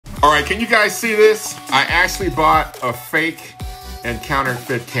All right, can you guys see this? I actually bought a fake and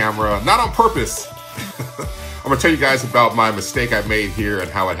counterfeit camera, not on purpose. I'm gonna tell you guys about my mistake I made here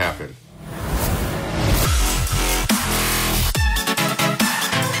and how it happened.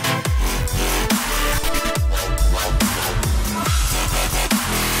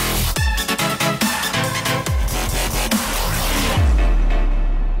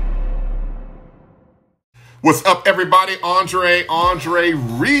 What's up, everybody? Andre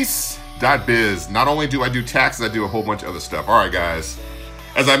Reese.biz. Not only do I do taxes, I do a whole bunch of other stuff. All right, guys.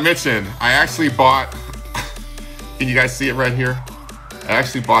 As I mentioned, I actually bought, can you guys see it right here? I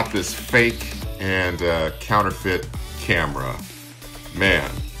actually bought this fake and counterfeit camera.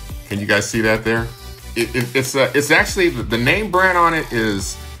 Man, can you guys see that there? It's actually, the name brand on it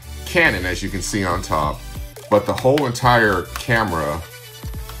is Canon, as you can see on top, but the whole entire camera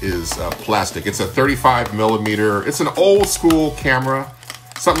is plastic. It's a 35 millimeter. It's an old school camera.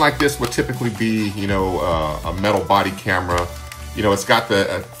 Something like this would typically be, you know, a metal body camera. You know, it's got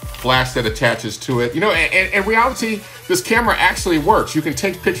the flash that attaches to it. You know, and in reality, this camera actually works. You can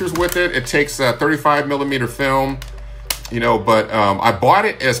take pictures with it. It takes 35 millimeter film, you know, but I bought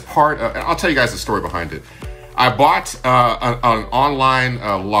it as part of, I'll tell you guys the story behind it. I bought an online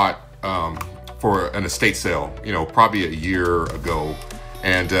lot for an estate sale, you know, probably a year ago.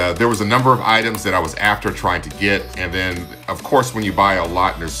 And there was a number of items that I was after trying to get. And then, of course, when you buy a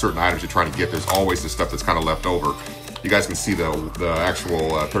lot and there's certain items you're trying to get, there's always the stuff that's kind of left over. You guys can see the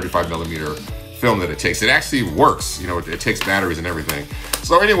actual 35 millimeter film that it takes. It actually works. You know, it takes batteries and everything.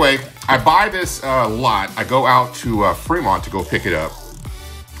 So anyway, I buy this lot. I go out to Fremont to go pick it up.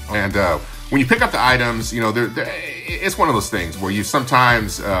 And when you pick up the items, you know, it's one of those things where you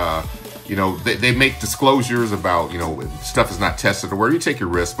sometimes, you know, they make disclosures about, you know, stuff is not tested or where you take your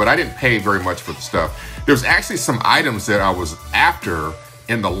risk, but I didn't pay very much for the stuff. There's actually some items that I was after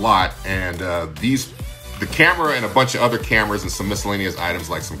in the lot, and the camera and a bunch of other cameras and some miscellaneous items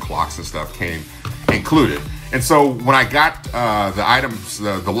like some clocks and stuff came included. And so when I got the items,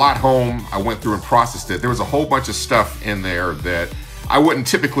 the lot home, I went through and processed it. There was a whole bunch of stuff in there that I wouldn't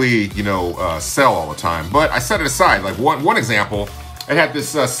typically, you know, sell all the time, but I set it aside. Like one example, I had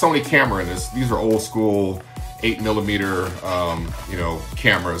this Sony camera in this. These are old school 8 millimeter, you know,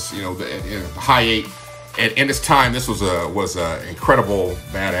 cameras. You know, the high 8. And in its time, this was a incredible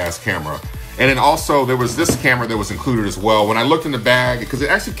badass camera. And then also there was this camera that was included as well. When I looked in the bag, because it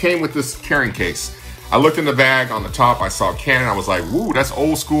actually came with this carrying case, I looked in the bag on the top. I saw Canon. I was like, "Woo, that's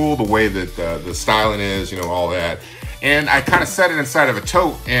old school." The way that the styling is, you know, all that. And I kind of set it inside of a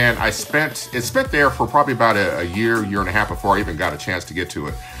tote, and it spent there for probably about a year and a half before I even got a chance to get to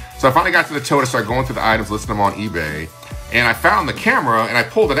it. So I finally got to the tote, I started going through the items, listing them on eBay, and I found the camera, and I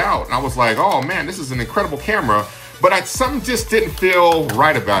pulled it out, and I was like, oh man, this is an incredible camera, but something just didn't feel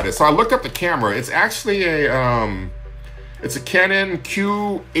right about it. So I looked up the camera. It's actually it's a Canon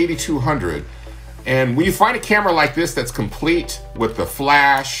Q8200. And when you find a camera like this that's complete with the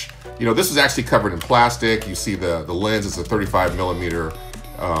flash, you know, this is actually covered in plastic. You see the lens is a 35 millimeter.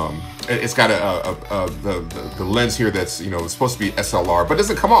 It's got the lens here that's, you know, it's supposed to be SLR, but it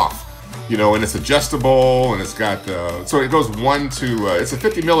doesn't come off, you know, and it's adjustable, and it's got, so it goes it's a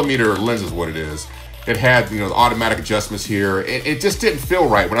 50 millimeter lens is what it is. It had, you know, the automatic adjustments here. It just didn't feel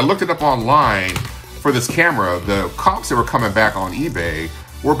right. When I looked it up online for this camera, the comps that were coming back on eBay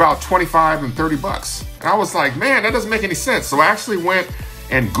were about 25 and 30 bucks. And I was like, man, that doesn't make any sense. So I actually went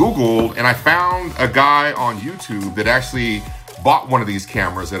and Googled, and I found a guy on YouTube that actually bought one of these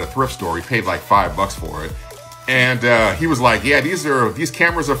cameras at a thrift store. He paid like $5 for it. And he was like, yeah, these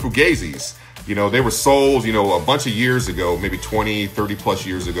cameras are Fugazis. You know, they were sold, you know, a bunch of years ago, maybe 20, 30 plus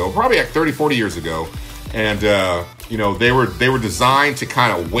years ago, probably like 30, 40 years ago. And, you know, they were designed to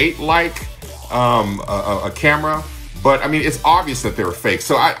kind of weight like a camera. But I mean, it's obvious that they're fake.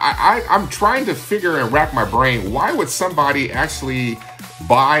 So I'm trying to figure and rack my brain, why would somebody actually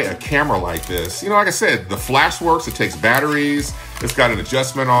buy a camera like this? You know, like I said, the flash works, it takes batteries, it's got an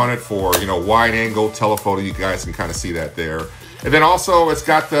adjustment on it for, you know, wide angle telephoto. You guys can kind of see that there. And then also it's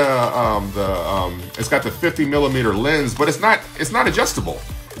got the 50 millimeter lens, but it's not adjustable.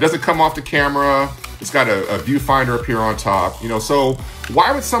 It doesn't come off the camera. It's got a viewfinder up here on top, you know. So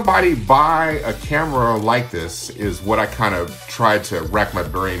why would somebody buy a camera like this is what I kind of tried to rack my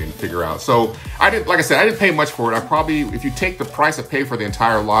brain and figure out. So like I said, I didn't pay much for it. I probably, if you take the price I paid for the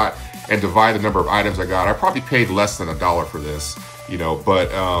entire lot and divide the number of items I got, I probably paid less than $1 for this, you know. But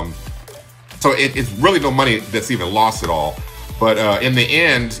so it's really no money that's even lost at all. But in the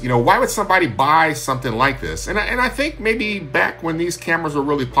end, you know, why would somebody buy something like this? And I think maybe back when these cameras were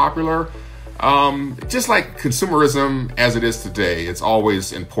really popular, just like consumerism as it is today, it's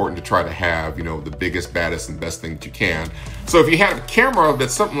always important to try to have, you know, the biggest, baddest, and best thing that you can. So if you have a camera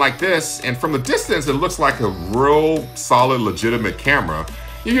that's something like this, and from the distance it looks like a real solid, legitimate camera,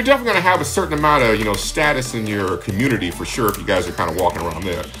 you're definitely going to have a certain amount of, you know, status in your community for sure if you guys are kind of walking around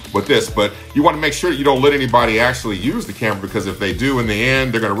there with this. But you want to make sure that you don't let anybody actually use the camera, because if they do, in the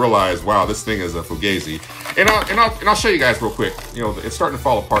end, they're going to realize, wow, this thing is a Fugazi. And I'll show you guys real quick. You know, it's starting to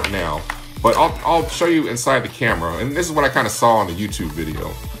fall apart now, but I'll show you inside the camera. And this is what I kind of saw on the YouTube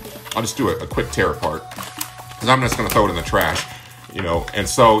video. I'll just do a quick tear apart, because I'm just going to throw it in the trash, you know. And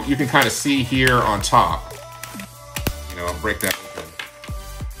so you can kind of see here on top, you know, I'll break that open.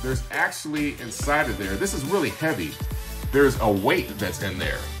 There's actually inside of there, this is really heavy. There's a weight that's in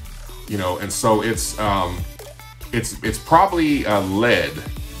there, you know, and so it's probably lead,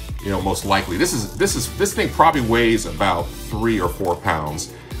 you know, most likely. This thing probably weighs about 3 or 4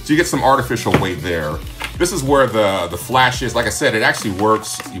 pounds. So you get some artificial weight there. This is where the flash is. Like I said, it actually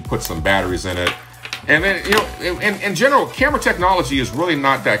works. You put some batteries in it. And then, you know, in general, camera technology is really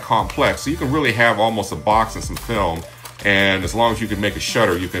not that complex. So you can really have almost a box and some film. And as long as you can make a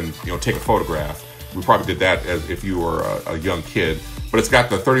shutter, you can, you know, take a photograph. We probably did that as if you were a young kid. But it's got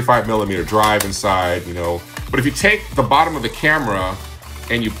the 35mm drive inside, you know. But if you take the bottom of the camera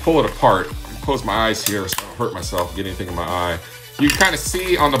and you pull it apart, close my eyes here so I don't hurt myself, get anything in my eye. You kind of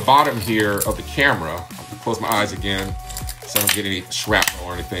see on the bottom here of the camera, I'll close my eyes again so I don't get any shrapnel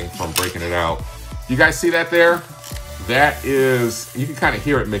or anything from breaking it out. You guys see that there? That is, you can kind of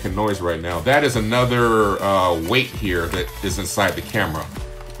hear it making noise right now. That is another weight here that is inside the camera,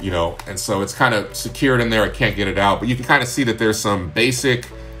 you know, and so it's kind of secured in there. I can't get it out, but you can kind of see that there's some basic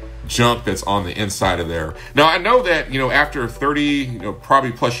junk that's on the inside of there. Now, I know that, you know, after 30, you know,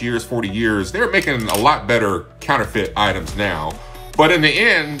 probably plus years, 40 years, they're making a lot better counterfeit items now. But in the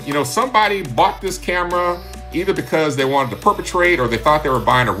end, you know, somebody bought this camera either because they wanted to perpetrate or they thought they were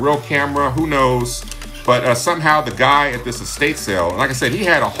buying a real camera, who knows. But somehow the guy at this estate sale, and like I said, he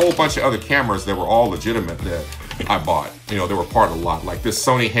had a whole bunch of other cameras that were all legitimate that I bought. You know, they were part of the lot, like this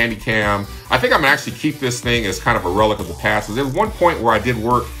Sony Handycam. I think I'm gonna actually keep this thing as kind of a relic of the past. There was one point where I did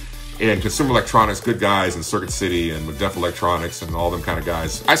work in consumer electronics, Good Guys and Circuit City and McDuff Electronics and all them kind of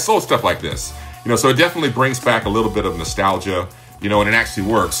guys. I sold stuff like this, you know, so it definitely brings back a little bit of nostalgia, you know, and it actually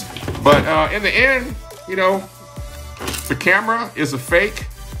works. But in the end, you know, the camera is a fake.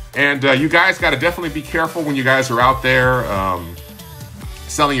 And you guys got to definitely be careful when you guys are out there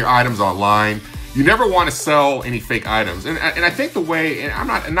selling your items online. You never want to sell any fake items. And I think the way, and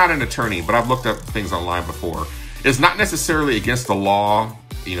I'm not an attorney, but I've looked up things online before. It's not necessarily against the law,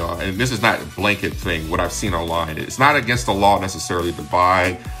 you know, and this is not a blanket thing, what I've seen online. It's not against the law necessarily to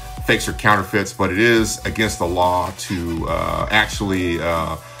buy fakes or counterfeits, but it is against the law to actually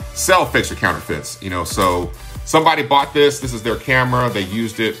sell fakes or counterfeits, you know. So somebody bought this is their camera, they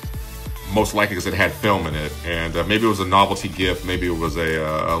used it most likely because it had film in it, and maybe it was a novelty gift, maybe it was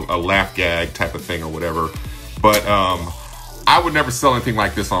a laugh gag type of thing or whatever. But I would never sell anything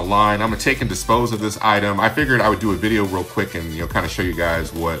like this online. I'm gonna take and dispose of this item. I figured I would do a video real quick and, you know, kind of show you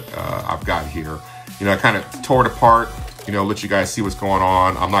guys what I've got here. You know, I kind of tore it apart, you know, let you guys see what's going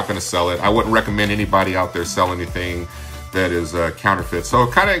on. I'm not gonna sell it. I wouldn't recommend anybody out there sell anything that is counterfeit. So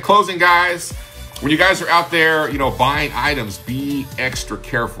kind of in closing, guys, when you guys are out there, you know, buying items, be extra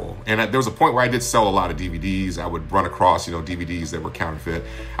careful. And there was a point where I did sell a lot of DVDs. I would run across, you know, DVDs that were counterfeit.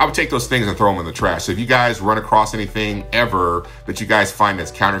 I would take those things and throw them in the trash. So if you guys run across anything ever that you guys find that's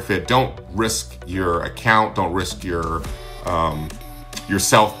counterfeit, don't risk your account, don't risk your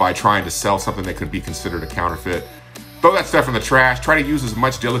yourself by trying to sell something that could be considered a counterfeit. Throw that stuff in the trash. Try to use as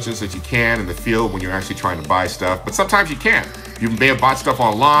much diligence as you can in the field when you're actually trying to buy stuff. But sometimes you can't. You may have bought stuff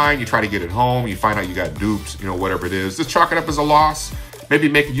online, you try to get it home, you find out you got duped, you know, whatever it is. Just chalk it up as a loss. Maybe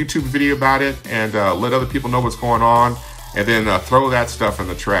make a YouTube video about it and let other people know what's going on. And then throw that stuff in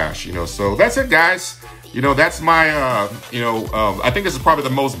the trash, you know. So that's it, guys. You know, that's my, I think this is probably the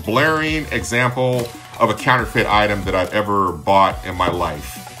most blaring example of a counterfeit item that I've ever bought in my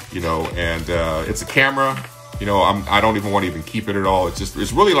life, you know. And it's a camera. You know, I don't even want to even keep it at all.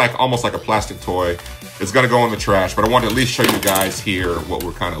 It's really like almost like a plastic toy. It's gonna go in the trash, but I want to at least show you guys here what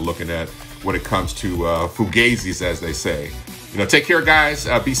we're kind of looking at when it comes to Fugazis, as they say. You know, take care, guys.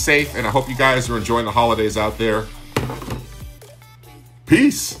 Be safe, and I hope you guys are enjoying the holidays out there.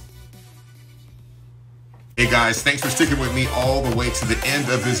 Peace. Hey guys, thanks for sticking with me all the way to the end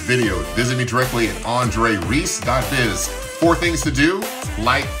of this video. Visit me directly at andrereese.biz. 4 things to do: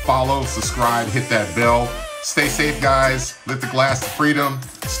 like, follow, subscribe, hit that bell. Stay safe, guys. Lift the glass to freedom.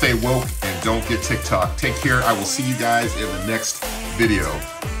 Stay woke and don't get TikTok. Take care. I will see you guys in the next video.